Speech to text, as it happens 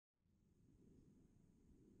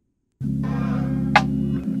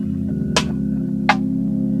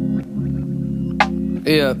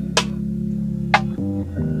Yeah.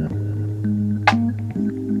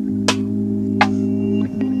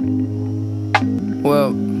 Well,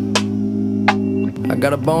 I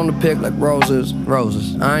got a bone to pick like roses.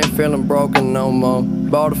 I ain't feeling broken no more.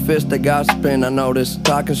 Bought a fist that got spin, I noticed.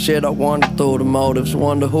 Talking shit, I wonder through the motives.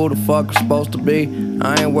 Wonder who the fuck I'm supposed to be.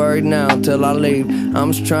 I ain't worried now until I leave.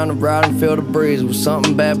 I'm just trying to ride and feel the breeze with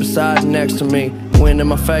something bad beside and next to me. Wind in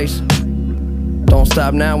my face. Don't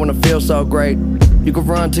stop now when I feel so great. You can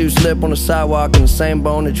run till you slip on the sidewalk, and the same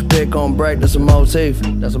bone that you pick on break. That's a motif.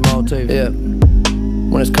 Yeah.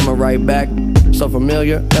 When it's coming right back. So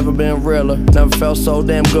familiar, never been realer. Never felt so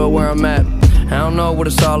damn good where I'm at. I don't know what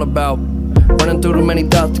it's all about. Running through too many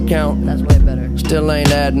thoughts to count. That's way better. Still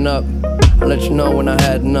ain't adding up. I'll let you know when I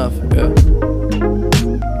had enough. Yeah.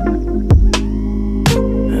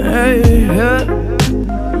 Hey, yeah.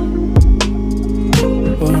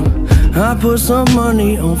 Well, I put some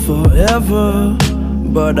money on forever,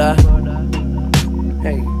 but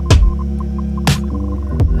hey,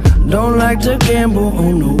 don't like to gamble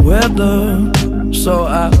on the weather, so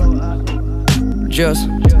I just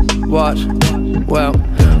watch. Well,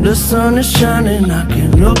 the sun is shining, I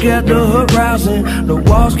can look at the horizon. The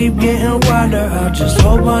walls keep getting wider, I just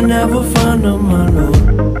hope I never find them, I know.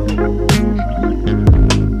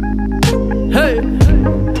 Hey!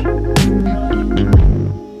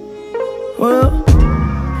 Well,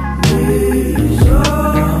 these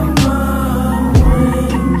are my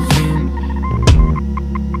wings.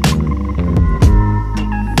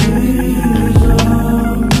 These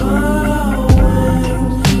are my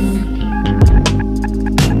wings.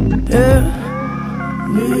 Yeah.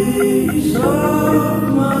 These are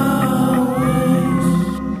my wings.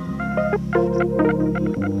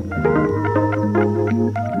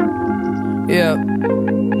 Yeah.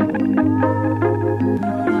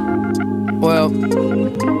 Well,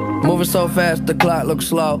 moving so fast the clock looks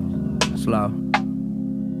slow.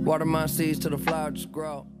 Water my seeds till the flowers just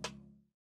grow.